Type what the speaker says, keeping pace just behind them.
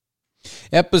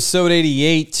Episode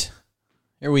 88.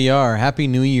 Here we are. Happy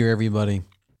New Year, everybody.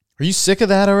 Are you sick of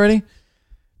that already? Do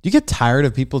you get tired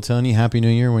of people telling you Happy New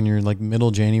Year when you're like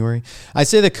middle January? I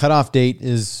say the cutoff date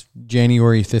is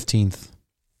January 15th.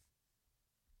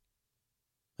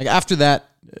 Like after that,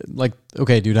 like,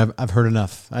 okay, dude, I've heard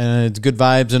enough. It's good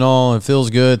vibes and all. It feels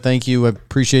good. Thank you. I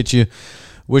appreciate you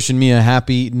wishing me a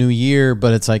happy new year.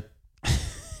 But it's like,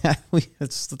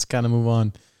 let's kind of move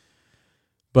on.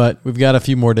 But we've got a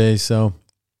few more days. So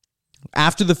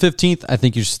after the 15th, I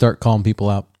think you should start calling people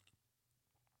out.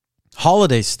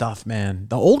 Holiday stuff, man.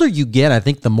 The older you get, I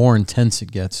think the more intense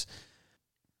it gets.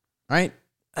 Right?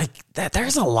 Like that,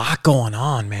 there's a lot going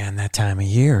on, man, that time of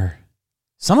year.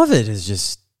 Some of it is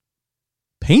just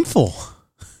painful.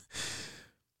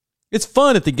 It's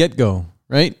fun at the get-go,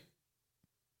 right?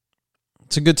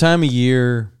 It's a good time of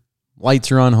year.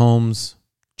 Lights are on homes.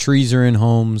 Trees are in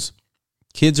homes.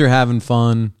 Kids are having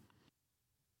fun.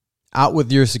 Out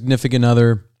with your significant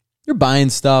other. You're buying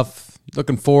stuff.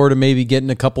 Looking forward to maybe getting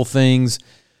a couple things.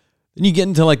 Then you get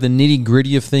into like the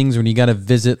nitty-gritty of things when you got to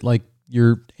visit like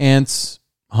your aunt's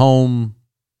home,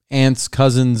 aunts,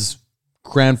 cousins,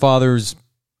 grandfathers,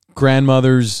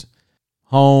 grandmother's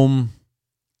home.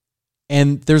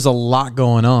 And there's a lot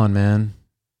going on, man.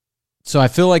 So I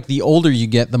feel like the older you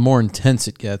get, the more intense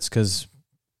it gets because,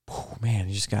 man,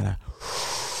 you just got to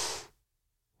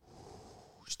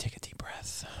just take a deep breath.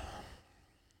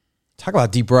 Talk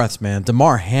about deep breaths, man.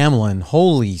 Damar Hamlin,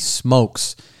 holy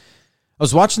smokes. I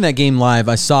was watching that game live.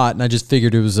 I saw it, and I just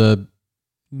figured it was a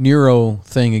neuro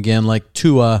thing again. Like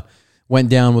Tua went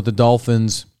down with the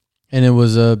Dolphins, and it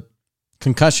was a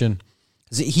concussion.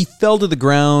 He fell to the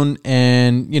ground,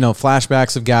 and, you know,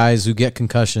 flashbacks of guys who get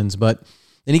concussions, but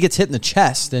then he gets hit in the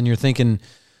chest, and you're thinking,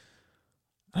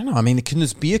 I don't know. I mean, can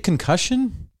this be a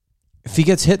concussion? If he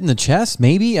gets hit in the chest,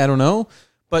 maybe. I don't know.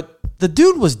 But the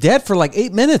dude was dead for like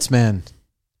 8 minutes, man.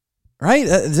 Right?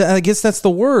 I guess that's the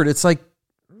word. It's like,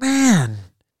 man.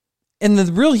 And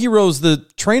the real hero is the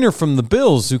trainer from the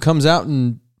Bills who comes out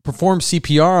and performs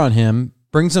CPR on him,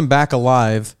 brings him back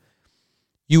alive.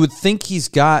 You would think he's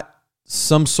got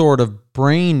some sort of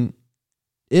brain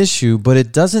issue, but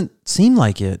it doesn't seem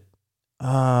like it.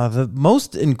 The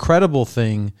most incredible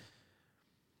thing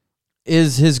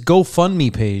is his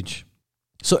GoFundMe page.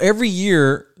 So every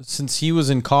year since he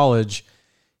was in college,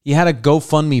 he had a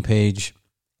GoFundMe page,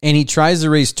 and he tries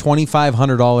to raise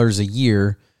 $2,500 a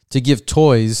year to give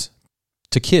toys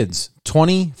to kids.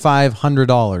 $2,500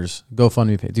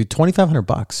 GoFundMe page. Dude,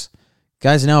 $2,500.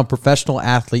 Guy's now a professional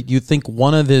athlete. You'd think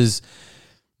one of his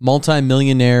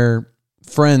multi-millionaire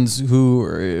friends who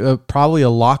are probably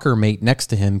a locker mate next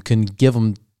to him can give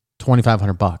him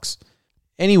 $2,500.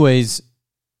 Anyways,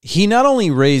 he not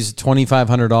only raised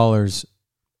 $2,500,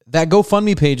 that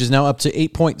GoFundMe page is now up to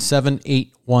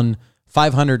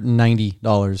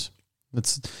 $8.781,590.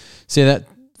 Let's say that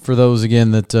for those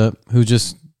again that who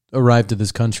just arrived to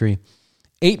this country.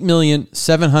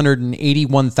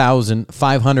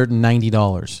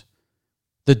 $8,781,590.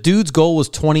 The dude's goal was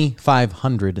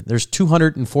 $2,500. There's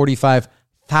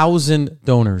 245,000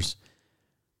 donors.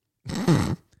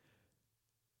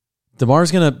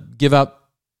 Damar's gonna give out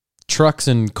trucks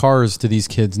and cars to these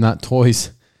kids, not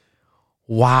toys.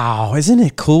 Wow, isn't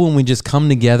it cool when we just come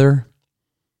together?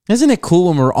 Isn't it cool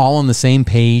when we're all on the same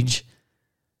page?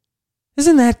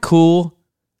 Isn't that cool?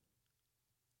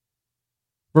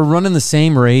 We're running the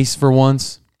same race for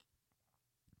once.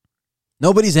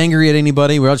 Nobody's angry at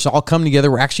anybody. We're just all come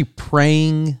together. We're actually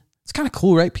praying. It's kind of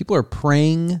cool, right? People are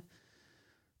praying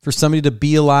for somebody to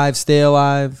be alive, stay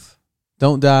alive,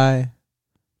 don't die.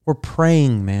 We're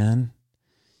praying, man.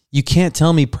 You can't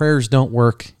tell me prayers don't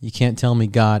work. You can't tell me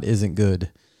God isn't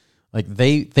good. Like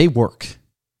they work.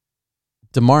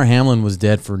 Damar Hamlin was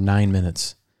dead for 9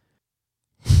 minutes.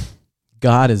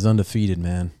 God is undefeated,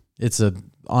 man. It's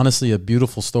honestly a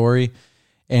beautiful story.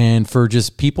 And for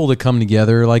just people to come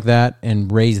together like that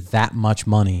and raise that much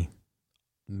money,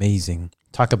 amazing.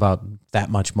 Talk about that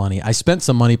much money. I spent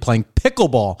some money playing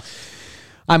pickleball.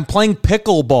 I'm playing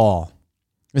pickleball.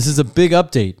 This is a big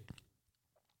update.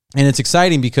 And it's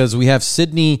exciting because we have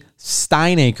Sydney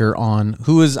Steinacre on,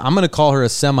 who is, I'm going to call her a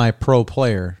semi-pro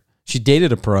player. She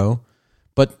dated a pro,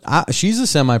 but she's a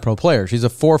semi-pro player. She's a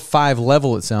 4-5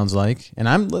 level, it sounds like.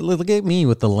 And look at me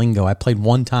with the lingo. I played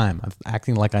one time. I'm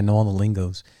acting like I know all the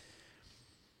lingos.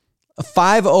 A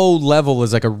 5-0 level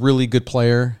is like a really good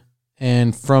player.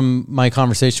 And from my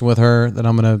conversation with her that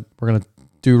we're gonna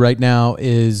do right now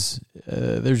is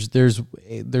there's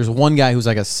one guy who's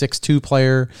like a 6'2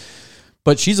 player.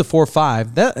 But she's a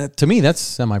 4-5. That to me, that's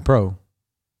semi-pro.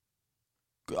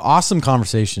 Awesome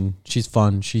conversation. She's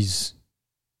fun. She's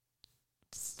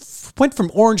went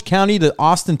from Orange County to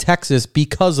Austin, Texas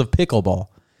because of pickleball.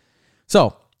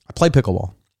 So I play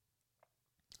pickleball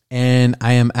and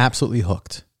I am absolutely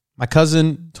hooked. My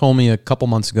cousin told me a couple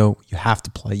months ago, you have to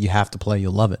play,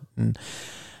 you'll love it. And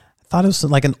I thought it was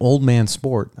like an old man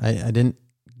sport. I didn't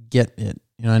get it.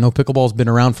 I know pickleball's been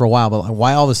around for a while, but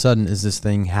why all of a sudden is this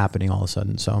thing happening all of a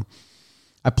sudden? So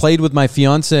I played with my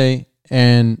fiance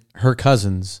and her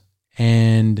cousins,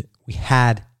 and we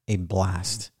had a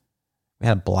blast.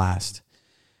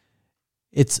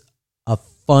 It's a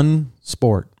fun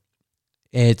sport.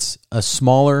 It's a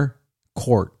smaller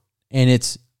court, and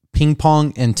it's ping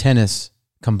pong and tennis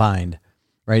combined,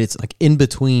 right? It's like in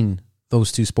between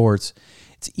those two sports.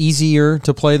 It's easier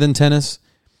to play than tennis.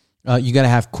 You got to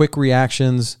have quick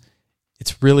reactions.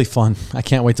 It's really fun. I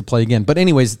can't wait to play again. But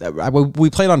anyways, we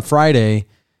played on Friday,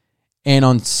 and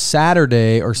on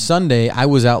Saturday or Sunday, I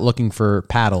was out looking for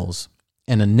paddles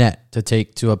and a net to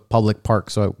take to a public park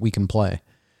so we can play.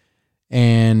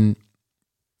 And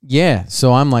yeah,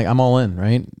 so I'm all in,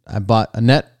 right? I bought a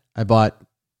net. I bought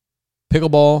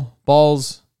pickleball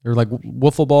balls. They're like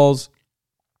wiffle balls.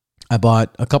 I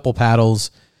bought a couple paddles.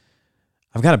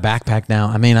 I've got a backpack now.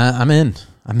 I mean, I'm in.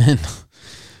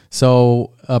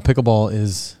 So pickleball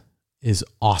is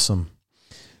awesome.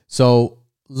 So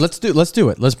let's do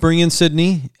it. Let's bring in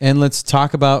Sydney and let's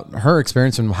talk about her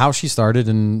experience and how she started,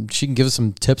 and she can give us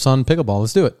some tips on pickleball.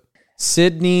 Let's do it.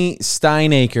 Sydney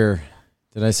Steinacre.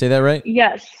 Did I say that right?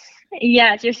 Yes.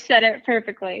 Yeah, just said it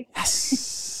perfectly.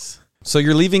 Yes. So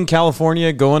you're leaving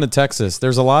California, going to Texas.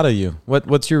 There's a lot of you.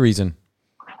 What's your reason?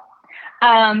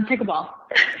 Pickleball.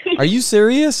 Are you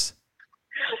serious?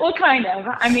 Well, kind of.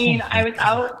 I mean, I was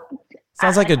out.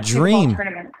 Sounds like a dream.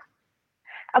 Tournament.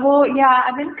 Well, yeah,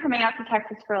 I've been coming out to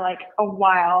Texas for like a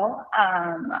while.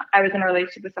 I was in a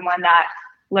relationship with someone that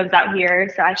lives out here,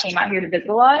 so I came out here to visit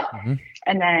a lot. Mm-hmm.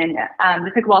 And then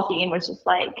the pickleball scene was just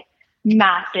like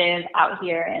massive out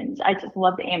here, and I just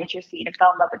loved the amateur scene and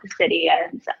fell in love with the city.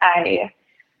 And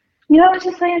I was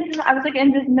just saying, I was like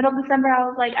in the middle of December,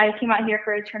 I came out here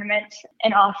for a tournament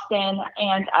in Austin,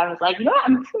 and I was like,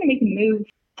 I'm just gonna make a move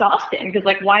to Austin because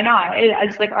why not?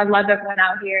 I love everyone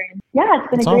out here, and yeah, it's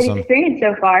been a great experience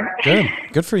so far.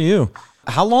 Good for you.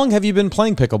 How long have you been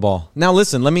playing pickleball? Now,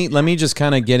 listen, let me just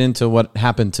kind of get into what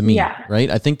happened to me, right?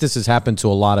 I think this has happened to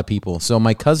a lot of people. So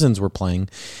my cousins were playing,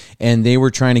 and they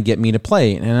were trying to get me to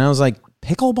play, and I was like,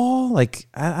 pickleball?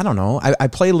 I don't know. I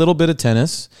play a little bit of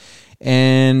tennis.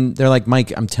 And they're like,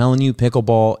 Mike, I'm telling you,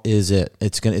 pickleball is it.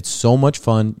 It's so much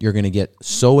fun. You're gonna get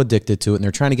so addicted to it. And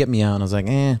they're trying to get me out. And I was like,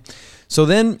 eh. So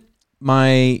then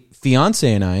my fiance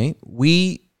and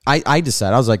I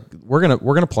decided, I was like, we're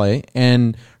gonna play.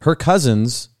 And her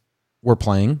cousins were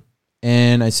playing.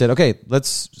 And I said, okay,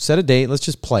 let's set a date. Let's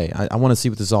just play. I want to see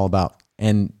what this is all about.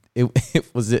 And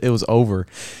it was over.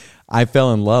 I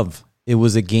fell in love. It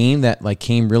was a game that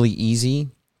came really easy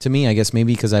to me, I guess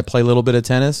maybe because I play a little bit of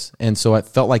tennis, and so I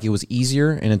felt like it was easier,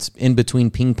 and it's in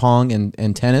between ping pong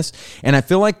and tennis. And I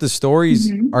feel like the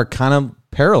stories are kind of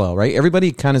parallel, right?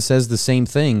 Everybody kind of says the same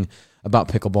thing about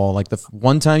pickleball. Like the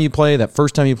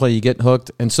first time you play, you get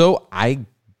hooked. And so I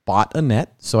bought a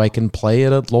net so I can play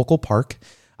at a local park.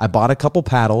 I bought a couple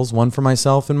paddles, one for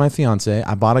myself and my fiance.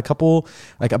 I bought a couple,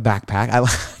 a backpack.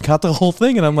 I got the whole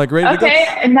thing, and I'm ready to go.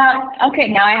 Now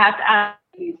I have to ask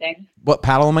you using. What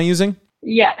paddle am I using?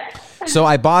 Yeah. So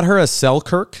I bought her a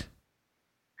Selkirk.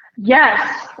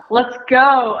 Yes, let's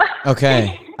go.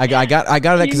 Okay, I got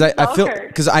it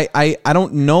because I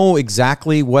don't know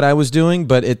exactly what I was doing,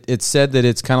 but it said that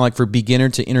it's kind of for beginner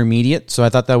to intermediate, so I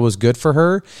thought that was good for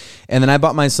her. And then I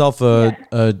bought myself a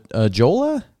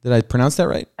Jola. Did I pronounce that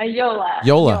right? A Yola.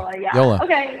 Yeah. Yola.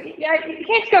 Okay, yeah, you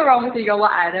can't go wrong with a Yola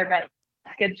either, but.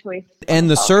 Good choice. And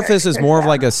the surface is more of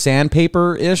a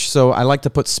sandpaper-ish, so I like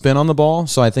to put spin on the ball,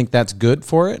 so I think that's good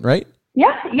for it, right?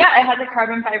 Yeah, it has a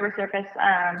carbon fiber surface.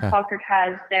 Falkirk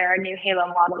has their new Halo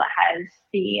model that has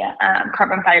the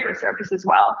carbon fiber surface as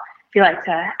well. If you like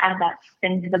to add that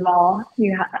spin to the ball,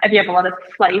 if you have a lot of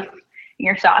slice in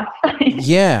your shots.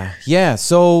 Yeah.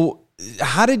 So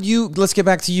let's get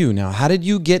back to you now. How did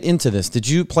you get into this? Did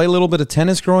you play a little bit of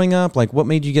tennis growing up? What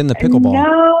made you get into pickleball?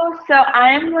 No, so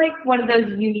I'm one of those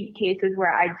unique cases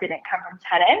where I didn't come from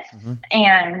tennis. Mm-hmm.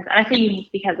 And I say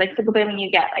unique because typically when you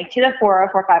get to the 4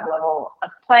 or 4-5 level of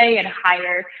play and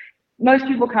higher, most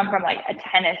people come from a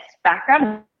tennis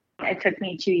background. It took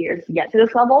me 2 years to get to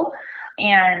this level.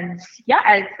 And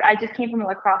yeah, I just came from a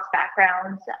lacrosse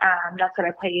background. That's what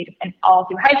I played all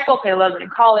through high school, played a little bit in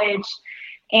college.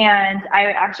 And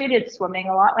I actually did swimming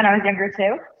a lot when I was younger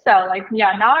too. So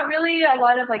not really a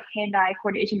lot of hand-eye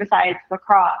coordination besides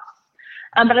lacrosse.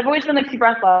 But I've always been like super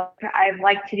athletic. I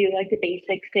like to do like the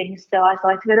basic things still. I still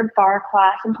like to go to bar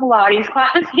class and Pilates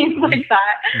class, things like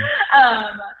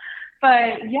that.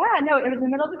 But yeah, no, it was in the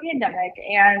middle of the pandemic,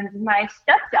 and my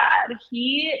stepdad,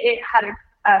 he had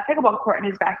a pickleball court in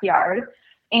his backyard,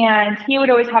 and he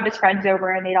would always have his friends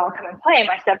over, and they'd all come and play.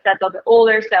 My stepdad's a little bit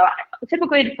older, so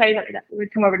typically the players that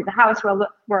would come over to the house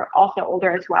were also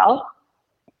older as well.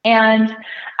 And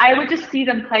I would just see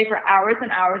them play for hours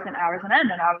and hours and hours on end.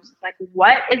 And I was just like,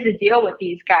 what is the deal with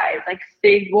these guys? Like,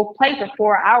 they will play for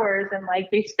 4 hours and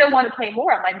like they still want to play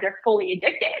more. I'm like, they're fully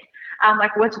addicted. I'm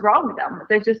like, what's wrong with them?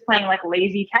 They're just playing like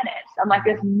lazy tennis. I'm like,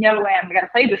 there's no way I'm going to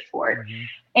play this sport.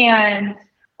 And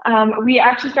we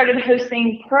actually started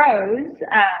hosting pros.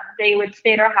 They would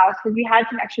stay at our house because we had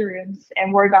some extra rooms,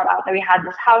 and word got out that we had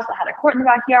this house that had a court in the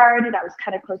backyard that was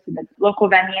kind of close to the local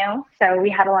venue. So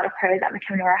we had a lot of pros that would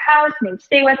come to our house and they would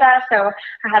stay with us. So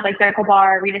I had like Michael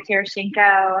Barr, Rita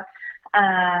Terashenko,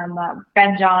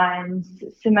 Ben Johns,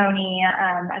 Simone,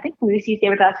 I think Lucy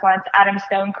stayed with us once, Adam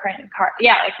Stone, Corinne Carr.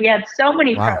 Yeah, like we had so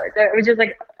many pros. It was just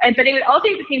like, but it would all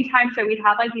take the same time. So we'd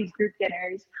have like these group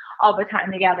dinners all the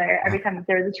time together every time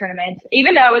there was a tournament,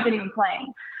 even though I wasn't even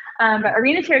playing. But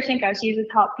Irina Terashenko, she's a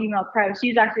top female pro.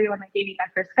 She's actually the one that gave me my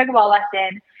first pickleball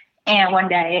lesson. And one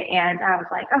day, and I was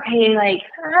like, okay, like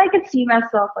I could see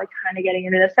myself like kind of getting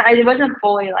into this. I wasn't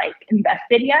fully like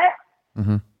invested yet.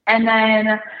 And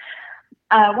then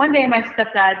one day my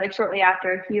stepdad, like shortly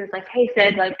after, he was like, hey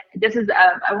Sid, like this is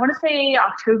I want to say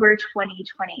October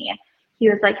 2020. He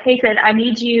was like, hey Sid, I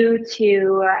need you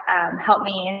to help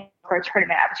me for a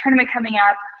tournament. I have a tournament coming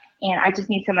up, and I just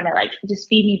need someone to like just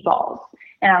feed me balls.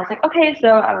 And I was like, okay, so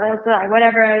I was like,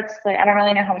 whatever. It's like I don't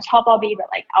really know how much help I'll be, but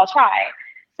like I'll try.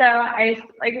 So I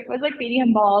was like feeding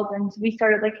him balls, and we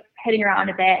started like hitting around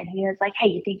a bit. And he was like, hey,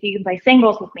 you think you can play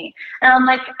singles with me? And I'm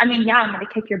like, I mean, yeah, I'm gonna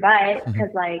kick your butt because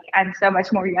like I'm so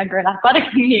much more younger and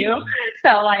athletic than you.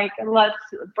 So like, let's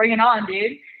bring it on,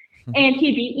 dude. And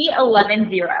he beat me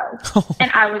 11-0.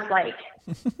 And I was like,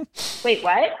 wait,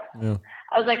 what? Yeah.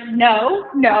 I was like, no,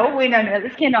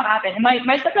 this cannot happen. And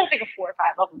my stepdad's like a 4 or 5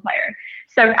 level player.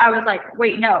 So I was like,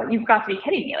 wait, no, you've got to be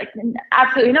kidding me. Like,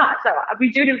 absolutely not. So we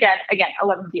do it again,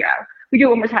 11-0. We do it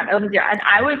one more time, 11-0. And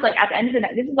I was like, at the end of the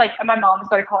night, this is like, my mom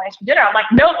started calling us for dinner. I'm like,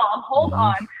 no, Mom, hold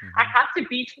on. I have to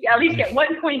at least get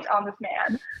 1 point on this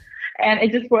man. And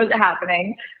it just wasn't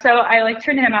happening. So I like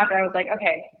turned him out, and I was like,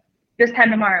 okay, this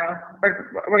time tomorrow,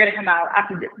 we're going to come out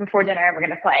before dinner, and we're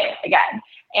going to play again.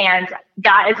 And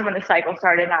that is when the cycle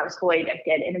started, and I was fully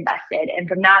addicted and invested. And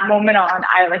from that moment on,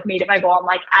 I like made it my goal. I'm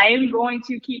like, I am going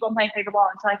to keep on playing pickleball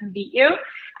until I can beat you.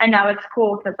 And now it's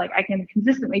cool because like I can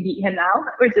consistently beat him now,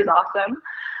 which is awesome.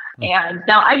 And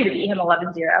now I get to beat him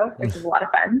 11-0, which is a lot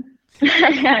of fun.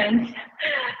 And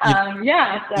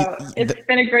so it's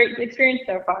been a great experience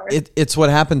so far. It's what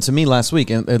happened to me last week,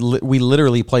 and we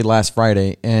literally played last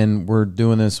Friday, and we're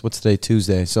doing this. What's today?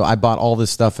 Tuesday. So I bought all this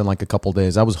stuff in like a couple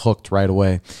days. I was hooked right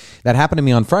away. That happened to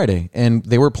me on Friday, and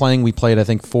they were playing. We played, I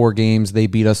think, 4 games. They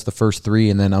beat us the first 3,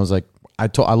 and then I was like,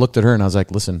 I looked at her and I was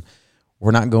like, listen,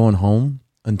 we're not going home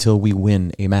until we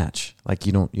win a match. Like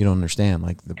you don't understand.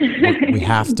 Like we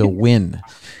have to win.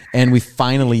 And we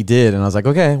finally did, and I was like,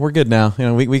 "Okay, we're good now. You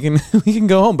know, we can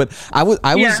go home." But I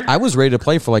was ready to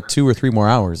play for like 2 or 3 more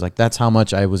hours. Like that's how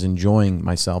much I was enjoying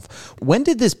myself. When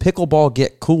did this pickleball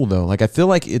get cool though? Like I feel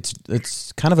like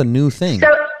it's kind of a new thing. So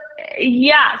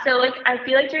like I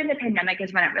feel like during the pandemic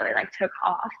is when it really like took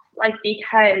off. Like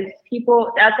because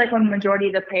that's like when the majority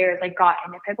of the players like got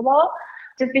into pickleball.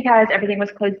 Just because everything was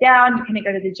closed down, you couldn't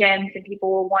go to the gyms, and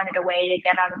people wanted a way to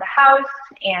get out of the house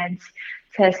and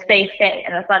to stay fit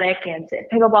and athletic. And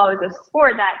pickleball is a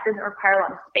sport that doesn't require a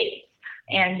lot of space.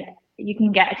 And you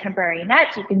can get a temporary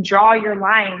net. You can draw your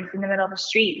lines in the middle of the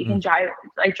street. You can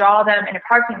draw them in a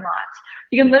parking lot.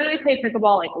 You can literally play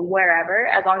pickleball like wherever,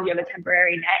 as long as you have a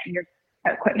temporary net and your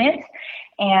equipment.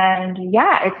 And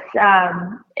yeah,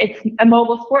 it's a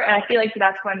mobile sport, and I feel like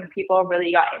that's when people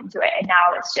really got into it. And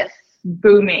now it's just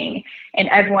booming, and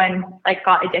everyone like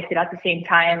got addicted at the same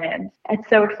time, and it's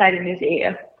so exciting to see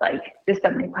like just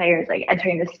so many players like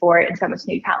entering the sport and so much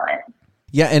new talent.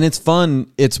 Yeah, and it's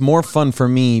fun. It's more fun for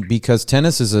me because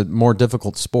tennis is a more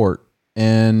difficult sport,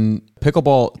 and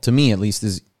pickleball to me at least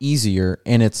is easier,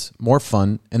 and it's more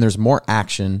fun, and there's more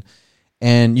action,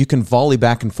 and you can volley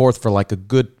back and forth for like a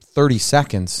good 30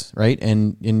 seconds, right?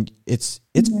 And it's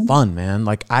fun, man.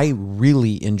 Like I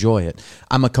really enjoy it.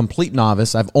 I'm a complete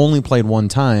novice. I've only played 1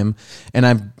 time, and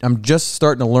I'm just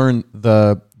starting to learn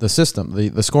the system,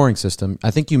 the scoring system.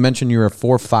 I think you mentioned you're a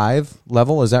 4-5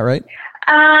 level. Is that right?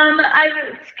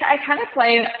 I kind of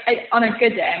play on a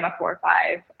good day. I'm a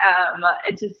 4.5.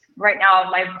 It just right now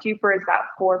my duper is about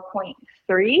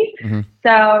 4.3.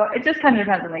 So it just kind of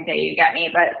depends on the day you get me.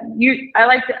 But I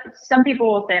like to, some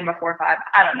people will say I'm a 4.5.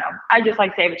 I don't know. I just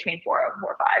like say between 4.0 and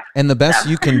 4.5. And the best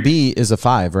you can be is a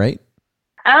 5, right?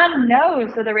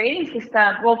 No. So the rating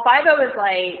system, well, 5.0 is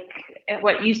like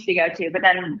what used to go to, but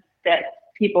then that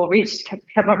people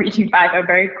kept on reaching 5.0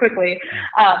 very quickly.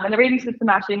 And the rating system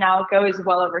actually now goes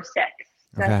well over 6.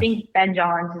 So I think Ben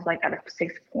Johns is like at a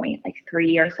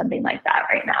 6.3 or something like that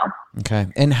right now. Okay.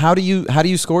 And how do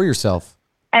you score yourself?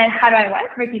 And how do I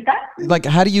what? Repeat that? Like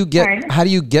how do you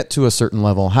get to a certain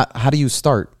level? How do you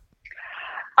start?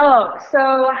 Oh,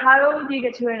 so how do you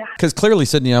get to it? Because clearly,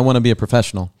 Sydney, I want to be a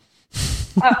professional.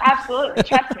 Oh, absolutely.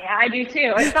 Trust me, I do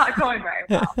too. It's not going very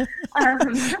well.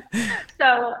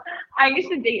 So I used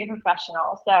to date a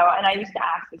professional. And I used to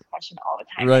ask this question all the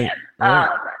time. Right.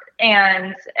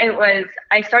 And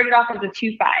I started off as a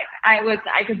 2.5.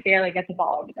 I could barely get the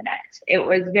ball over the net. It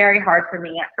was very hard for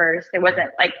me at first. It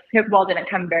wasn't like pickleball didn't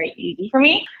come very easy for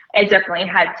me. It definitely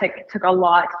took a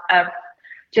lot of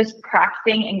just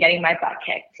practicing and getting my butt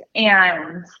kicked.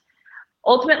 And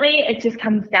ultimately, it just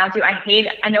comes down to,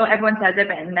 I know everyone says it,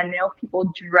 but I know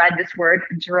people dread this word,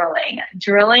 drilling.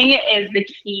 Drilling is the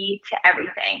key to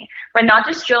everything, but not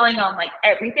just drilling on like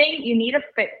everything. You need to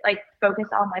focus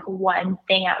on like one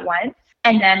thing at once,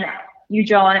 and then you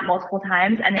drill on it multiple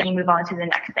times, and then you move on to the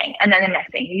next thing, and then the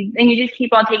next thing. And you just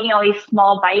keep on taking all these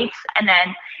small bites, and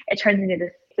then it turns into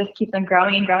this. Just keeps on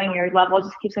growing and growing. Your level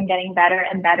just keeps on getting better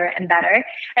and better and better.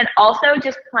 And also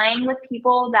just playing with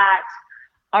people that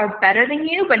are better than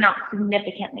you, but not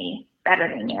significantly better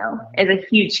than you is a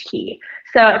huge key.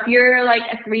 So if you're like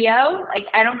a 3.0, like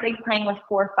I don't think playing with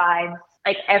 4.5s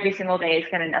like every single day is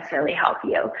going to necessarily help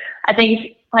you. I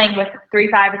think playing with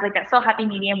 3.5 is like that still happy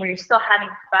medium where you're still having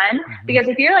fun. Because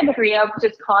if you're like a 3.0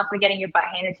 just constantly getting your butt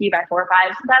handed to you by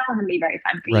 4.5s, that's not going to be very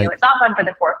fun for you. It's not fun for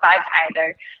the 4.5s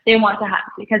either. They want to have,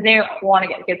 because they want to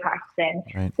get good practice in.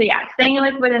 Right. So yeah, staying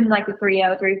like within like the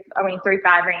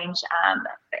 3.5 range,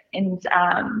 and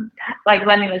like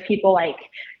letting those people like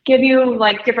give you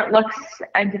like different looks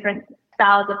and different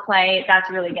styles of play, that's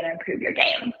really going to improve your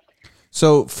game.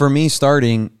 So for me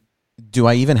starting, do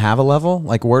I even have a level?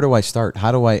 Like where do I start?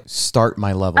 How do I start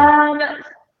my level?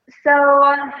 So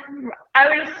I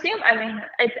would assume,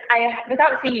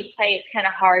 without seeing you play, it's kind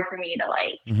of hard for me to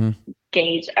like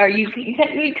gauge, or you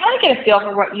kind of get a feel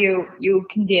for what you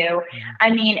can do. I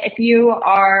mean, if you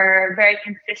are very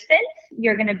consistent,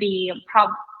 you're going to be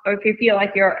or if you feel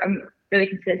like you're really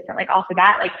consistent, like off the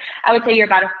bat, like I would say you're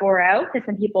about a 4.0, because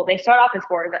some people, they start off as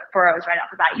 4.0s right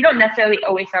off the bat. You don't necessarily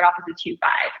always start off as a 2.5.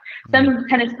 Some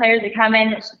tennis players, they come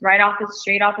in straight off as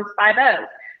 5.0s.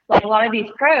 Like a lot of these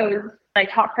pros,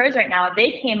 like top pros right now,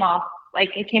 they came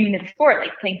into the sport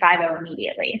like playing 5.0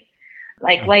 immediately.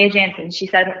 Like Leah Jansen, she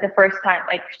said the first time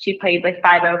like she played like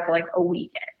 5.0 for like a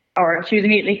week, or she was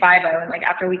immediately 5.0, and like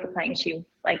after a week of playing, she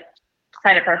like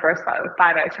signed up for her first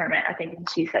 5.0 tournament, I think, and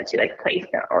she said she like placed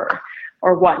or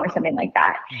won or something like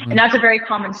that. And that's a very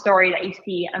common story that you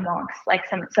see amongst like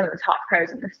some of the top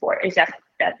pros in the sport, is just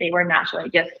that they were naturally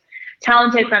just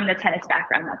talented from the tennis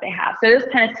background that they have. So those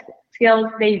tennis skills,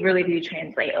 they really do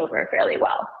translate over fairly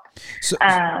well.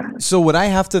 So would I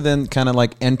have to then kind of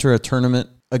like enter a tournament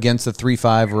against a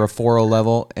 3.5 or a 4.0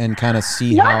 level and kind of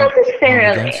see Not how? Not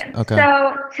necessarily. Okay.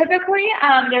 So typically,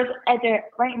 there's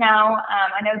right now,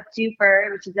 I know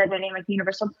Duper, which is the name of the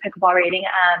Universal Pickleball Rating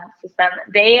System.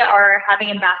 They are having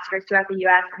ambassadors throughout the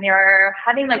U.S. and they are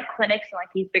having like clinics in like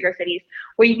these bigger cities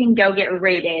where you can go get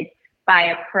rated by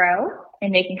a pro,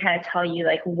 and they can kind of tell you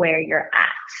like where you're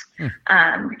at,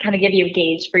 kind of give you a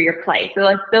gauge for your play. So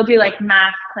like they'll do like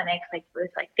mass clinics like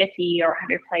with like 50 or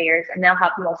 100 players, and they'll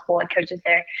have multiple like coaches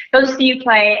there. They'll just see you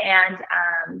play, and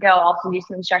they'll also do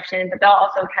some instructions, but they'll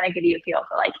also kind of give you a feel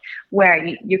for like where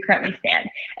you currently stand.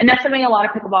 And that's something a lot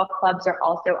of pickleball clubs are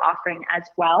also offering as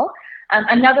well.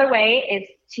 Another way is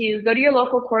to go to your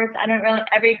local courts.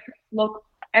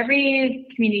 Every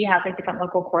community has like different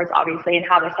local courts, obviously, and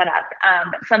how they're set up.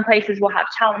 But some places will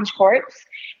have challenge courts,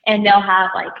 and they'll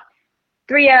have like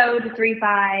 3.0 to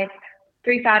 3.5,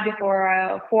 3.5 to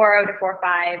 4.0, 4.0 to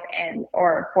 4.5,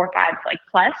 or 4.5 like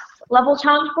plus level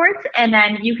challenge courts. And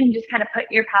then you can just kind of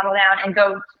put your paddle down and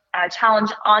go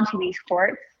challenge onto these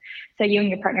courts. So you and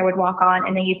your partner would walk on,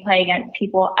 and then you play against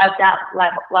people at that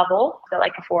level, so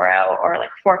like a 4.0 or like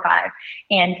 4.5,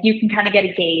 and you can kind of get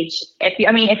a gauge. If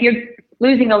you're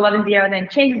losing 11-0, and then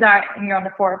chances are, and you're on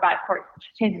the 4 or 5 court,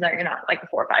 chances are you're not like a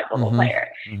 4 or 5 level player,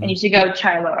 and you should go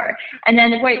try lower. And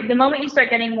then the moment you start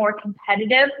getting more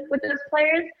competitive with those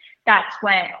players, that's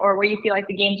when, or where you feel like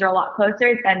the games are a lot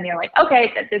closer, then you're like,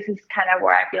 okay, this is kind of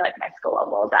where I feel like my skill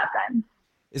level is at then.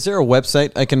 Is there a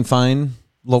website I can find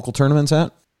local tournaments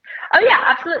at? Oh yeah,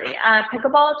 absolutely.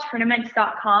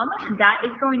 Pickleballtournaments.com. That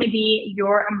is going to be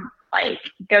your like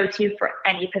go-to for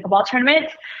any pickleball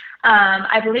tournaments.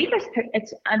 I believe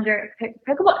it's under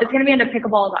pickleball. It's going to be under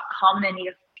pickleball.com in the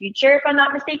near future, if I'm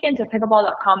not mistaken. So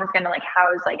pickleball.com is going to like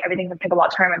house like everything from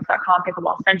pickleballtournaments.com,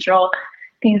 pickleball central,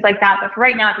 things like that. But for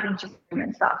right now, everything's just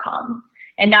tournaments.com,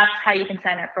 and that's how you can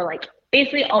sign up for like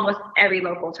basically almost every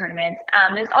local tournament.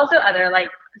 There's also other like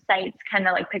sites, kind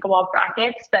of like pickleball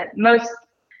brackets, but most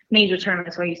major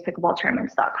tournaments will use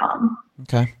pickleballtournaments.com.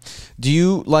 Okay. Do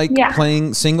you like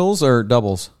playing singles or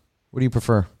doubles? What do you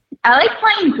prefer? I like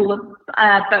playing both,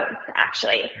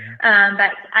 actually.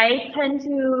 But I tend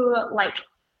to like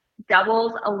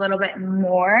doubles a little bit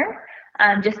more,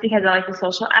 just because I like the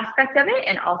social aspect of it,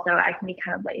 and also I can be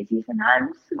kind of lazy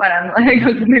sometimes when I'm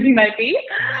like moving my feet.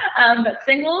 But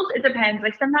singles, it depends.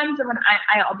 Like sometimes when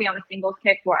I'll be on a singles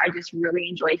kick where I just really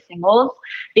enjoy singles,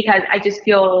 because I just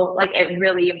feel like it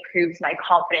really improves my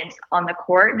confidence on the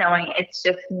court, knowing it's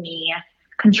just me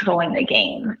controlling the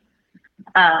game.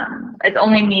 It's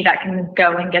only me that can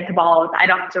go and get the balls. I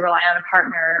don't have to rely on a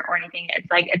partner or anything. It's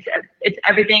like it's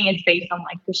everything is based on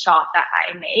like the shot that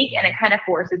I make, and it kind of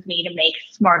forces me to make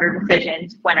smarter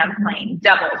decisions when I'm playing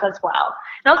doubles as well.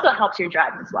 It also helps your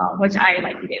drive as well, which I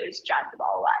like to do, is drive the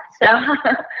ball a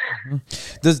lot.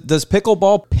 So Does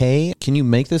pickleball pay? Can you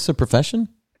make this a profession?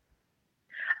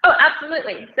 Oh,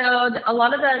 absolutely. So a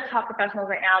lot of the top professionals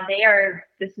right now,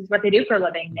 this is what they do for a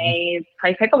living. They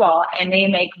play pickleball and they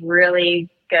make really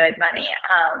good money.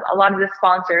 A lot of the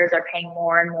sponsors are paying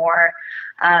more and more,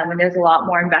 and there's a lot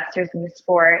more investors in the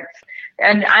sport.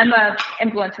 And I'm an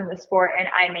influencer in the sport, and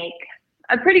I make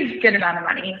a pretty good amount of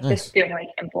money just doing like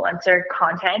influencer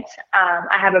content.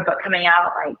 I have a book coming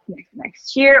out like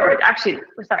next year, or actually,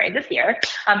 sorry, this year,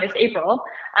 this April.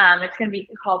 It's going to be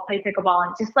called Play Pickleball,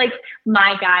 and it's just like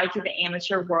my guide to the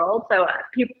amateur world. So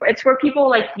it's for people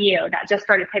like you that just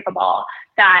started pickleball,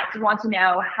 that want to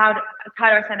know how do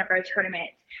I sign up for a tournament?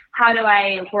 How do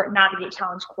I navigate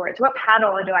challenge courts? What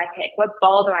paddle do I pick? What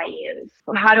ball do I use?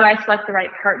 How do I select the right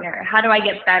partner? How do I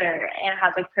get better? And it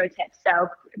has like pro tips. So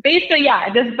basically,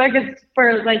 yeah, this book is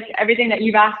for like everything that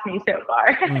you've asked me so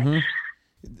far.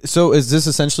 So is this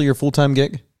essentially your full-time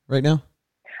gig right now?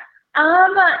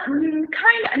 Kind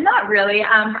of, not really.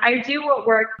 I do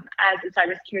work as a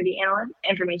cybersecurity analyst,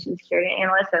 information security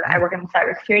analyst. So I work in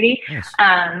cybersecurity. Nice.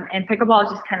 And pickleball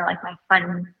is just kind of like my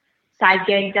fun side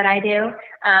gig that I do.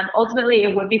 Ultimately,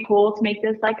 it would be cool to make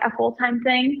this like a full-time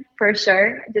thing for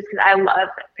sure, just because I love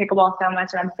pickleball so much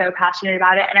and I'm so passionate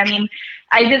about it. And I mean,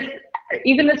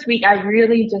 even this week, I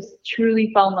really just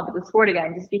truly fell in love with the sport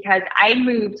again, just because I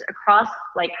moved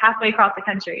like halfway across the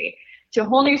country to a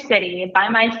whole new city by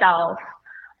myself.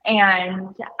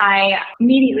 And I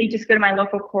immediately just go to my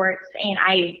local courts and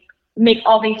I make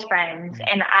all these friends.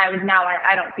 And I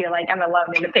don't feel like I'm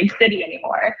alone in a big city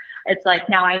anymore. It's like,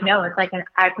 now I know, it's like,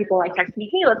 I have people like text me,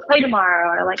 hey, let's play tomorrow.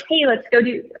 Or like, hey,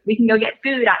 we can go get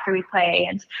food after we play,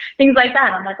 and things like that.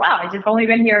 And I'm like, wow, I've just only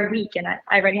been here a week and I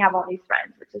already have all these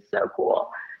friends, which is so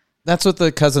cool. That's what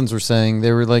the cousins were saying.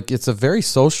 They were like, it's a very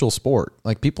social sport.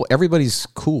 Like everybody's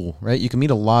cool, right? You can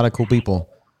meet a lot of cool people.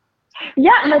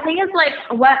 Yeah, and the thing is, like,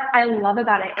 what I love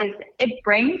about it is it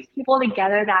brings people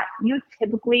together that you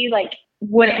typically like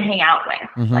wouldn't hang out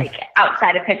with, like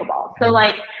outside of pickleball. So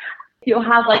like, you'll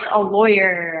have like a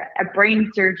lawyer, a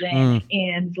brain surgeon,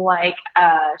 and like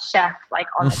a chef like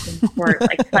on the same court,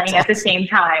 like playing at the same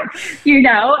time,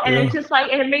 and it's just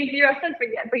like, it makes zero sense,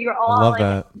 but you're all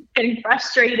like getting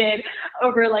frustrated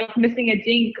over like missing a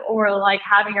dink or like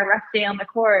having a rough day on the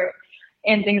court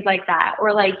and things like that.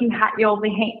 Or like you'll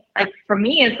be like, for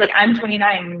me, it's like, I'm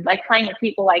 29, like playing with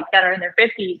people like that are in their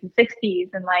 50s and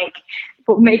 60s, and like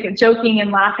joking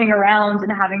and laughing around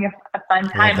and having a fun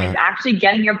time, and actually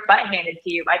getting your butt handed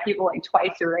to you by people like twice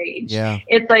your age. Yeah.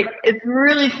 It's like, it's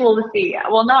really cool to see.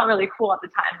 Well, not really cool at the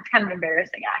time. It's kind of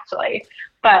embarrassing actually,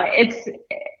 but it's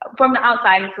from the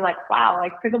outside, it's like, wow,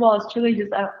 like pickleball is truly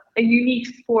just a unique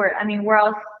sport. I mean, where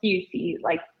else do you see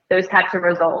like those types of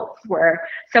results where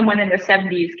someone in their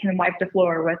 70s can wipe the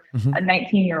floor with a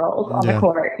 19-year-old on the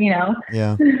court,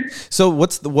 Yeah. So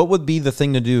what would be the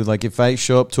thing to do? Like if I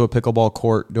show up to a pickleball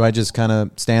court, do I just kind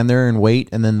of stand there and wait,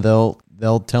 and then they'll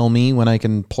they'll tell me when I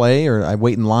can play, or I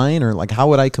wait in line, or like how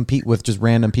would I compete with just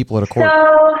random people at a court?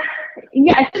 So,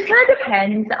 yeah, it just kind of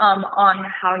depends on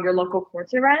how your local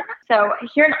courts are run. So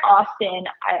here in Austin,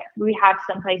 we have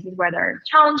some places where there are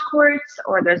challenge courts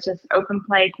or there's just open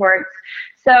play courts.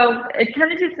 So it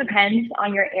kind of just depends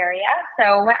on your area.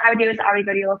 So what I would do is I would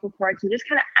go to your local courts and just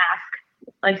kind of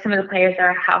ask like some of the players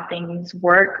there how things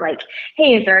work. Like,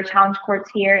 hey, is there a challenge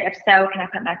courts here? If so, can I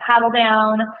put my paddle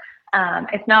down?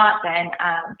 If not, then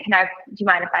do you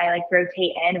mind if I like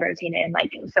rotate in,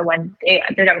 like, so when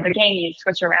they're done with the game, you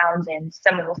switch around and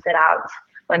someone will sit out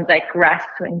when like rest,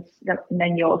 and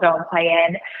then you'll go and play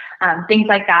in, things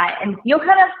like that. And you'll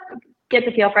kind of get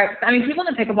the feel for it. I mean, people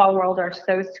in the pickleball world are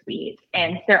so sweet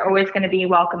and they're always going to be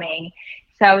welcoming.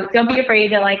 So don't be afraid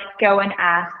to like go and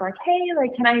ask like, hey,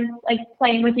 like, can I like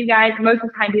play with you guys? Most of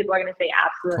the time people are going to say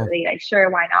absolutely, like, sure,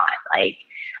 why not? Like,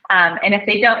 and if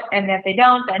they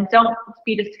don't, then don't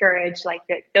be discouraged. Like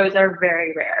those are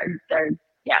very rare.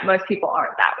 Most people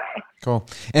aren't that way. Cool.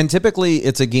 And typically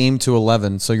it's a game to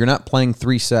 11. So you're not playing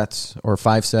 3 sets or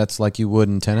 5 sets like you would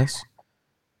in tennis?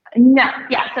 No.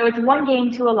 Yeah. So it's 1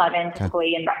 game to 11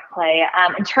 typically in rec play.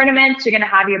 In tournaments, you're going to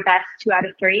have your best 2 out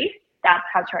of 3. That's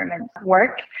how tournaments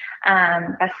work.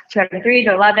 Best 2 out of 3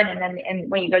 to 11. And then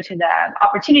when you go to the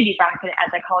opportunity bracket,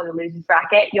 as I call it, the losers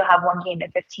bracket, you'll have 1 game to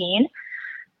 15.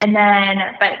 And then,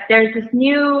 but there's this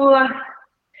new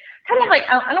kind of like,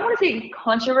 I don't want to say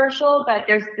controversial, but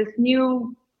there's this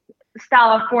new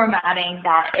style of formatting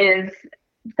that is,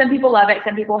 some people love it,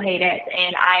 some people hate it.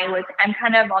 And I'm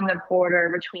kind of on the border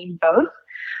between both.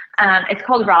 It's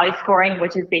called rally scoring,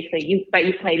 which is basically you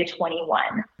play to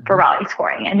 21 for rally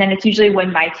scoring. And then it's usually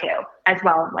win by 2 as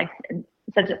well,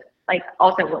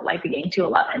 also like the game to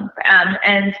 11.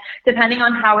 And depending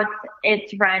on how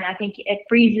it's run, I think it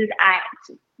freezes at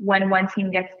when one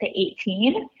team gets to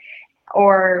 18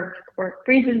 or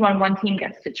freezes when one team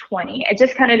gets to 20. It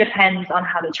just kind of depends on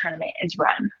how the tournament is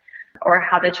run or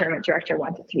how the tournament director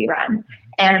wants it to be run.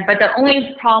 But the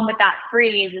only problem with that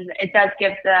freeze is it does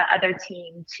give the other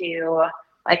team to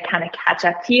like kind of catch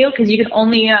up to you, because you can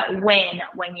only win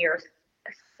when you're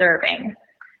serving,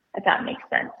 if that makes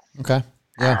sense. Okay.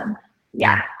 Yeah.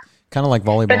 Yeah. Kind of like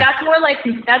volleyball. But that's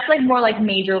more like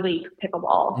Major League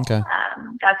Pickleball. Okay.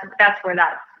 That's where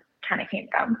that kind of came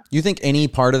from. You think any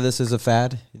part of this is a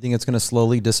fad? You think it's going to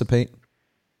slowly dissipate?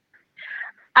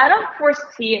 I don't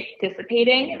foresee it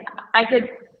dissipating. I could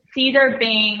see there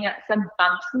being some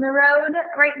bumps in the road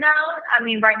right now. I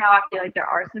mean, right now I feel like there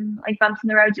are some like bumps in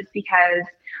the road, just because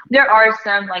there are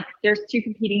some, like, there's 2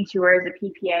 competing tours, a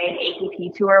PPA and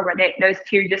APP tour, where those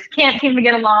 2 just can't seem to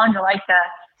get along. They're like the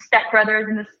stepbrothers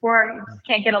in the sport, you just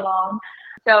can't get along.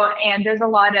 So, and there's a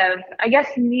lot of, I guess,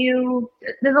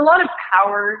 there's a lot of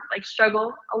power, like,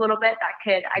 struggle a little bit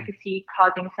that I could see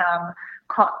causing some,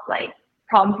 like,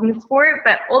 problems in the sport.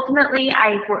 But ultimately,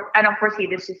 I don't foresee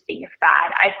this just being a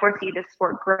fad. I foresee this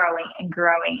sport growing and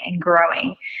growing and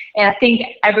growing. And I think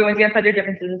everyone's going to put their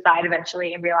differences aside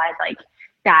eventually and realize, like,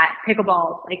 that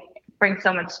pickleball, like, brings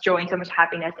so much joy and so much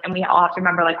happiness. And we all have to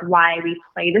remember, like, why we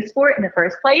play the sport in the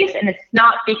first place. And it's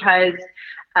not because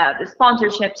the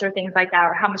sponsorships or things like that,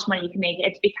 or how much money you can make.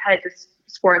 It's because this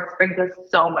sport brings us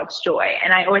so much joy.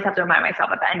 And I always have to remind myself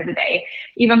at the end of the day,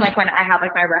 even like when I have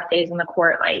like my rough days on the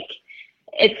court, like,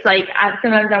 it's like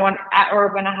sometimes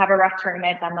or when I have a rough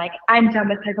tournament, I'm like, I'm done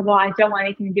with pickleball. I don't want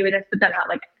anything to do with this. But then at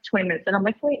like 20 minutes, and I'm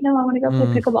like, wait, no, I want to go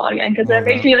play pickleball again, because it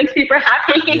makes me like super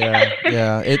happy.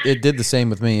 Yeah. It did the same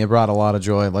with me. It brought a lot of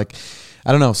joy. Like,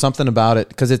 I don't know, something about it,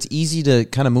 because it's easy to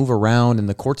kind of move around, and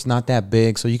the court's not that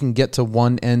big, so you can get to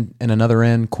one end and another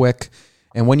end quick.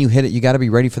 And when you hit it, you got to be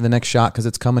ready for the next shot, because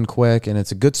it's coming quick, and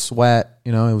it's a good sweat.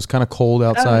 You know, it was kind of cold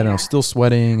outside, and I was still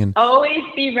sweating. And always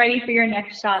be ready for your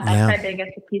next shot. That's my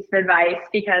biggest piece of advice,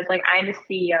 because like I'm the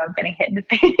CEO getting hit in the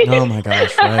face. Oh my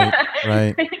gosh!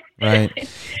 Right.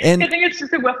 And I think it's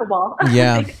just a wiffle ball.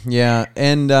 Yeah.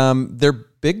 And they're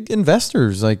big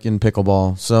investors, like, in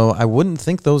pickleball. So I wouldn't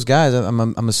think those guys.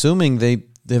 I'm assuming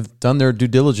they've done their due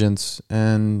diligence,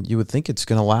 and you would think it's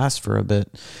going to last for a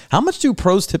bit. How much do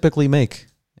pros typically make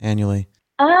annually?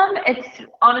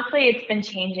 It's been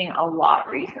changing a lot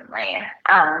recently.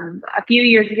 A few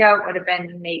years ago, it would have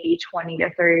been maybe 20 to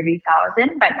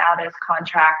 30,000, but now there's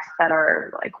contracts that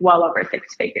are like well over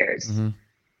 6 figures. Mm-hmm.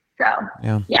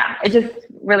 So yeah, it just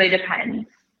really depends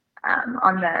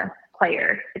on the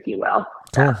player, if you will.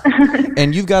 Cool.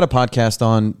 And you've got a podcast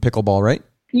on pickleball, right?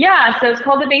 Yeah, so it's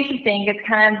called The Basic Thing. It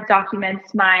kind of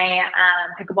documents my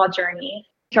pickleball journey.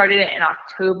 started it in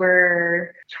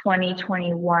October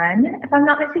 2021, if I'm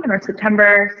not mistaken, or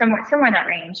September, somewhere in that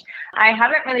range. I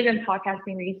haven't really been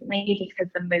podcasting recently just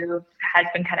because the move has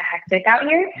been kind of hectic out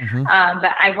here.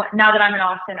 But now that I'm in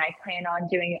Austin, I plan on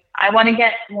I want to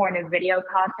get more into video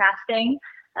podcasting.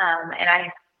 And I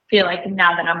feel like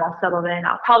now that I'm all settled in,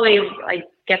 I'll probably like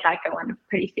get that going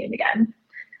pretty soon again.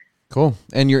 Cool.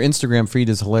 And your Instagram feed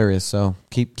is hilarious. So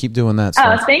keep doing that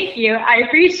stuff. Oh, thank you. I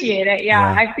appreciate it.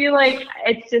 Yeah. I feel like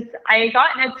it's just, I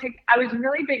was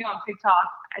really big on TikTok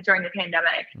during the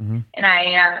pandemic. And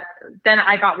then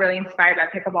I got really inspired by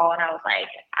pickleball, and I was like,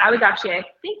 I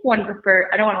think one of the first,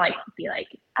 I don't want to like be like,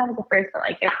 I was the first, but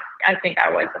like, I think I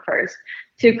was the first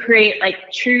to create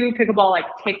like true pickleball, like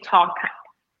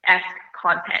TikTok-esque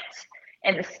content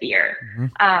in the sphere.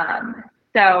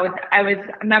 So I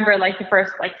remember like the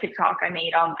first like TikTok I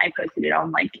made I posted it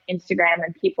on like Instagram,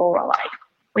 and people were like,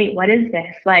 wait, what is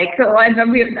this? Like,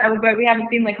 we haven't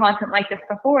seen like content like this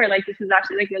before. Like, this is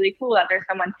actually like really cool that there's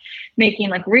someone making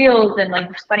like reels and like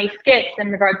funny skits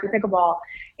in regards to pickleball.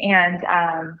 And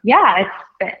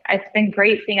it's been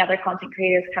great seeing other content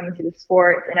creators come into the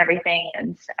sport and everything.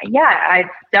 And I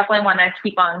definitely want to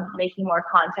keep on making more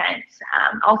content.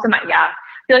 Also, I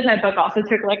feel like my book also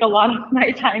took like a lot of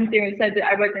my time too. It said that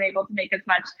I wasn't able to make as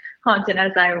much content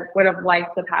as I would have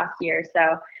liked the past year. So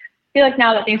I feel like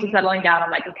now that things are settling down, I'm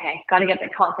like, okay, got to get the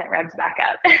content revs back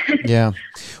up. Yeah.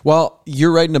 Well,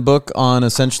 you're writing a book on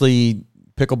essentially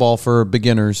pickleball for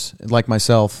beginners like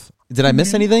myself. Did I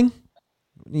miss anything?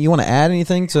 You want to add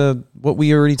anything to what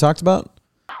we already talked about?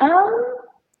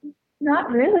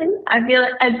 Not really. I feel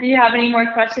like, do you have any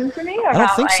more questions for me? I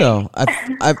don't think so.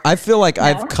 I feel like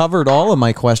I've covered all of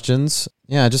my questions.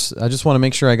 Yeah, I just want to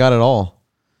make sure I got it all.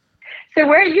 So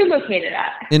where are you located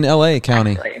at? In LA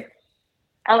County. Actually.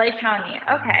 LA County.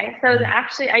 Okay. So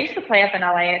actually, I used to play up in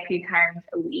LA a few times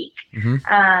a week.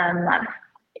 I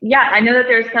know that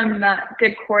there's some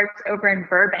good courts over in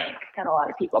Burbank that a lot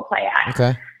of people play at.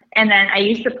 Okay. And then I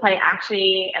used to play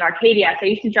actually in Arcadia. So I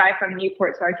used to drive from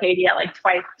Newport to Arcadia like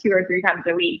 2 or 3 times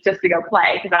a week just to go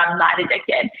play because I'm that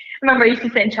addicted. I remember I used to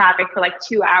sit in traffic for like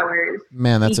 2 hours.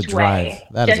 Man, that's a drive.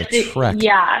 That is a trek.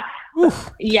 Yeah.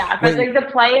 Oof. Yeah. But like the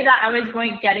play that I was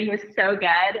getting was so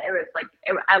good. It was like,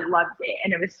 I loved it,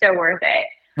 and it was so worth it.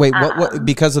 Wait, what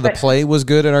because of the play was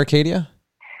good at Arcadia?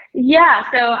 Yeah,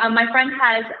 so my friend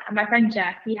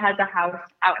Jeff, he has a house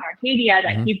out in Arcadia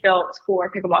that he built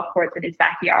for pickleball courts in his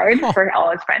backyard for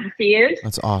all his friends to use.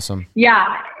 That's awesome.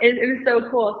 Yeah, it was so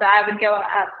cool. So I would go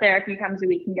up there a few times a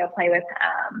week and go play with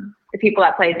the people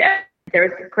that played there. There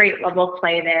was a great level of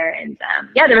play there, and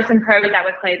there were some pros that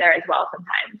would play there as well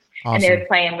sometimes. Awesome. And they would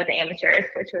play in with the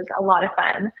amateurs, which was a lot of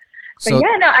fun. But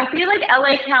I feel like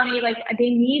LA County, like they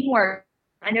need more.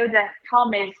 I know the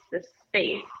problem is the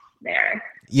space there.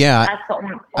 Yeah, that's the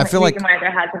only I feel reason why there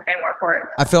hasn't been more courts.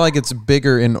 I feel like it's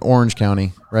bigger in Orange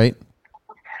County, right?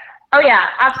 Oh yeah,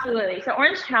 absolutely. So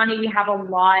Orange County, we have a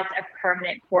lot of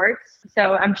permanent courts.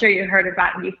 So I'm sure you heard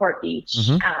about Newport Beach,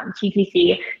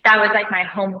 TPC. That was like my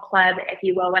home club, if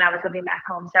you will, when I was living back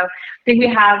home. So I think we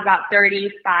have about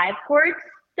 35 courts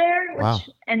there.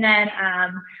 And then,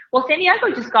 San Diego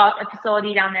just got a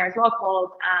facility down there as well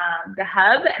called the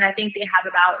Hub, and I think they have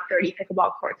about 30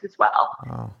 pickleball courts as well.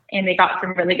 Wow. And they got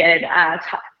some really good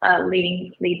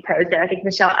lead pros there. I think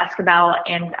Michelle Escobel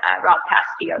and Rob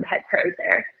Castillo, the head pros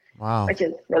there. Wow, which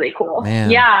is really cool. Man.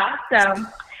 Yeah, so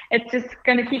it's just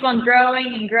going to keep on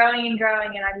growing and growing and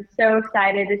growing, and I'm so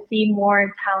excited to see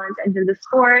more talent into the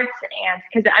sports. And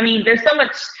because I mean, there's so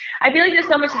much. I feel like there's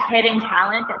so much hidden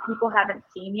talent that people haven't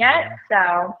seen yet.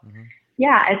 So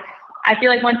I feel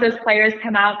like once those players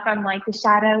come out from like the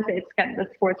shadows, the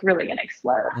sport's really going to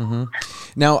explode.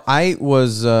 Now, I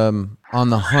was on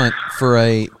the hunt for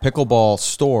a pickleball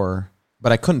store,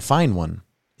 but I couldn't find one.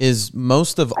 Is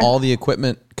most of all the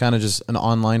equipment kind of just an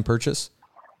online purchase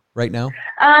right now?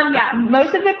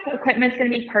 Most of the equipment's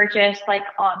going to be purchased like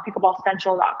on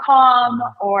pickleballcentral.com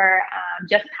or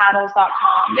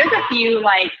justpaddles.com. There's a few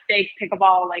like big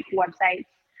pickleball like websites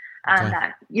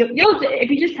that you'll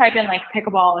if you just type in like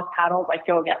pickleball with paddles, like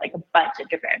you'll get like a bunch of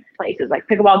different places. Like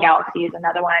Pickleball Galaxy is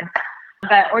another one,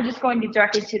 or just going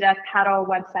directly to the paddle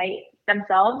website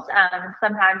themselves.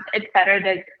 Sometimes it's better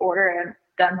to order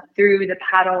them through the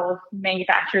paddle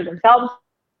manufacturer themselves,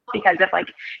 because if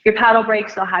like your paddle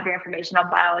breaks, they'll have your information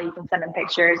on file. You can send them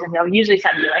pictures, and they'll usually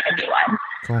send you like a new one.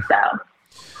 Cool. So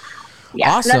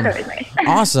awesome. So that's always nice.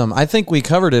 Awesome. I think we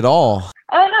covered it all.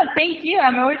 Oh no, thank you.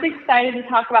 I'm always excited to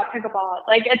talk about pickleball.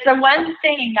 Like it's the one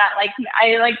thing that like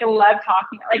I like love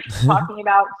talking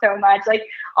about so much. Like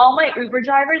all my Uber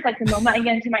drivers, like the moment I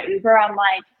get into my Uber, I'm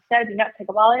like said, do you know what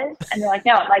pickleball is? And they're like,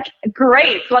 no. I'm like,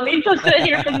 great. So let me just sit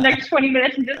here for the next 20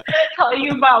 minutes and just tell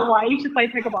you about why you should play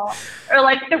pickleball. Or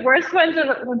like the worst ones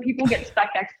are when people get stuck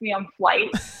next to me on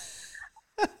flights.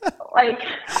 Like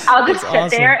I'll just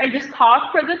sit there and just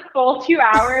talk for the full 2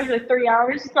 hours or 3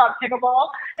 hours about pickleball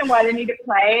and why they need to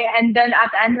play. And then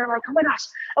at the end, they're like, oh my gosh,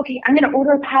 okay, I'm going to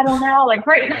order a paddle now, like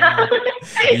right now.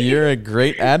 You're a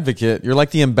great advocate. You're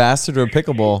like the ambassador of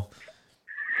pickleball.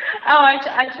 Oh,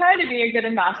 I try to be a good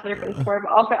ambassador for the sport,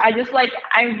 but also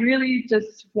I really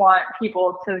just want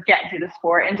people to get into the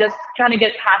sport and just kind of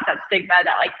get past that stigma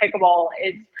that like pickleball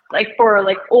is like for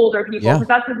like older people, because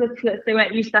that's what the stigma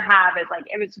used to have, is like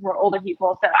it was for older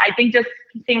people. So I think just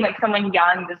seeing like someone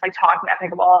young just like talking about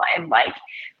pickleball and like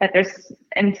that there's,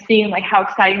 and seeing like how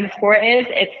exciting the sport is,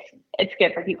 it's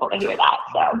good for people to hear that.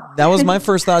 So that was my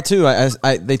first thought too.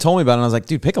 They told me about it and I was like,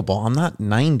 dude, pickleball, I'm not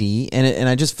 90. And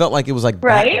I just felt like it was like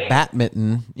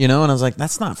badminton, you know? And I was like,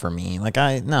 that's not for me. Like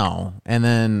no. And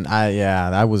then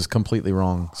I was completely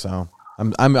wrong. So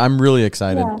I'm really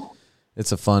excited. Yeah.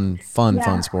 It's a fun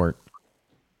sport.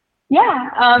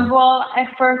 Yeah. Well,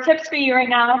 for tips for you right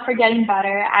now for getting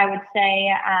better, I would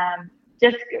say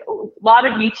just a lot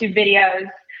of YouTube videos.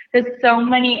 There's so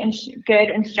many good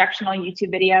instructional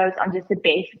YouTube videos on just the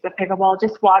basics of pickleball.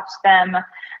 Just watch them.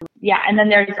 Yeah, and then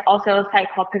there's also a site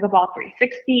called Pickleball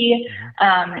 360.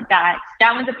 That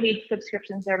one's a paid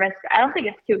subscription service. I don't think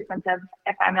it's too expensive,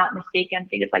 if I'm not mistaken. I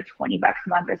think it's like $20 a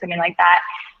month or something like that.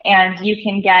 And you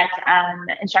can get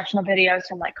instructional videos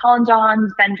from like Colin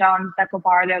Johns, Ben Johns, Becca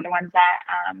Barr. They're the ones that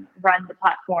run the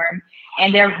platform.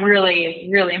 And they're really,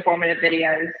 really informative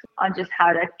videos on just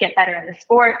how to get better in the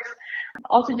sport.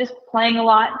 Also just playing a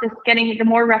lot, just getting, the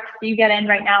more reps you get in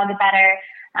right now, the better.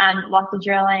 Lots of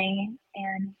drilling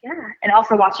and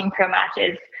also watching pro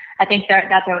matches. I think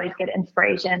that's always good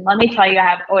inspiration. Let me tell you, I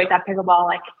have always had pickleball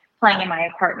like playing in my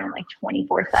apartment like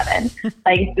 24/7.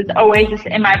 Like it's always just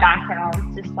in my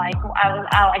background. Just like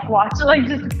I like watch, like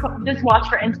just watch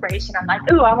for inspiration. I'm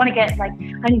like, ooh, I want to get, like,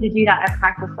 I need to do that at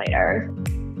practice later.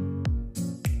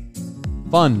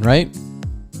 Fun, right?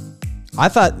 I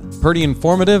thought pretty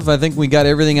informative. I think we got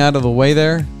everything out of the way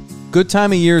there. Good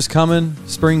time of year is coming,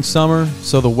 spring, summer,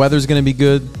 so the weather's going to be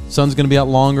good. Sun's going to be out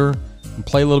longer and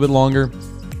play a little bit longer.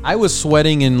 I was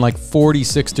sweating in like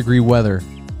 46-degree weather.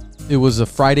 It was a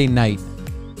Friday night.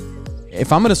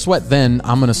 If I'm going to sweat then,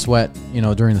 I'm going to sweat,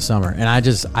 during the summer. And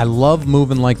I love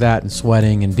moving like that and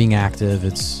sweating and being active.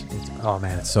 It's oh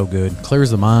man, it's so good.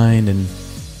 Clears the mind, and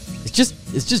it's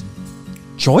just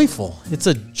joyful. It's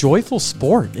a joyful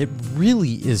sport. It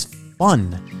really is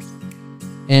fun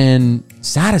and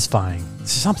satisfying.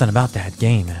 There's something about that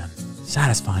game, man.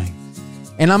 Satisfying.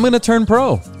 And I'm going to turn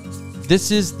pro.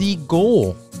 This is the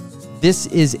goal. This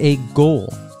is a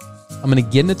goal. I'm going to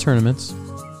get into tournaments,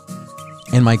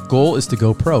 and my goal is to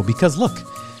go pro. Because look,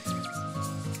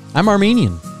 I'm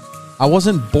Armenian. I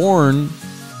wasn't born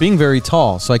being very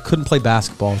tall, so I couldn't play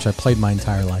basketball, which I played my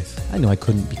entire life. I knew I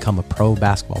couldn't become a pro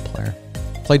basketball player.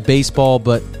 Played baseball,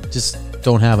 but just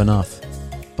don't have enough.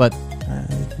 But,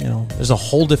 there's a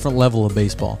whole different level of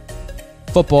baseball.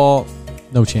 Football,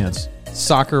 no chance.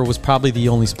 Soccer was probably the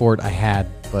only sport I had,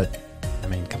 but,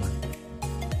 come on.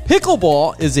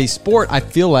 Pickleball is a sport I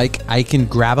feel like I can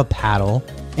grab a paddle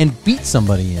and beat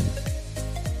somebody in.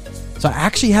 So I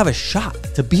actually have a shot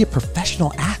to be a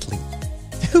professional athlete.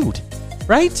 Dude,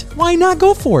 right? Why not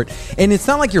go for it? And it's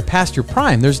not like you're past your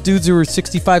prime. There's dudes who are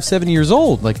 65, 70 years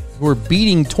old, like, who are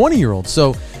beating 20-year-olds.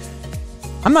 So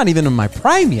I'm not even in my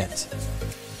prime yet.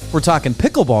 We're talking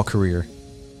pickleball career.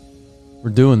 We're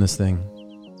doing this thing.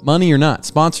 Money or not,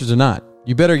 sponsors or not,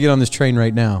 you better get on this train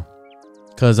right now,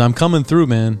 because I'm coming through,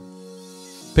 man.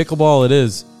 Pickleball it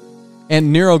is.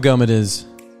 And NeuroGum it is.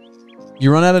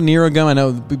 You run out of NeuroGum. I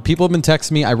know people have been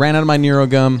texting me. I ran out of my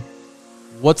NeuroGum.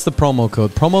 What's the promo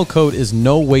code? Promo code is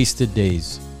no wasted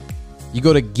days. You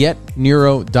go to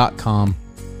getneuro.com.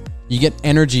 You get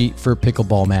energy for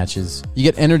pickleball matches. You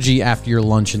get energy after your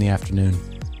lunch in the afternoon.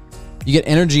 You get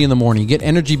energy in the morning. You get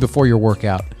energy before your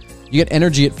workout. You get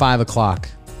energy at 5 o'clock.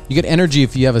 You get energy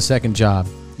if you have a second job.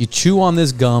 You chew on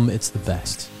this gum, it's the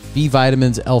best. B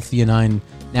vitamins, L-theanine,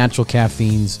 natural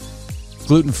caffeines,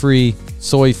 gluten-free,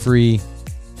 soy-free,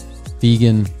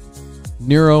 vegan.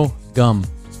 Neuro Gum.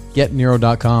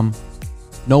 GetNeuro.com.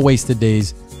 No wasted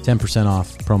days. 10%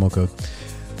 off. Promo code.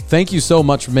 Thank you so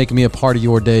much for making me a part of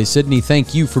your day. Sydney,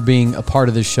 thank you for being a part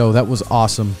of this show. That was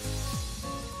awesome.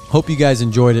 Hope you guys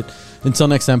enjoyed it. Until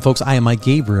next time, folks, I am Mike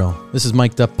Gabriel. This is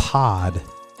Mike the Pod.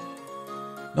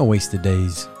 No wasted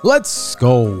days. Let's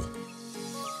go.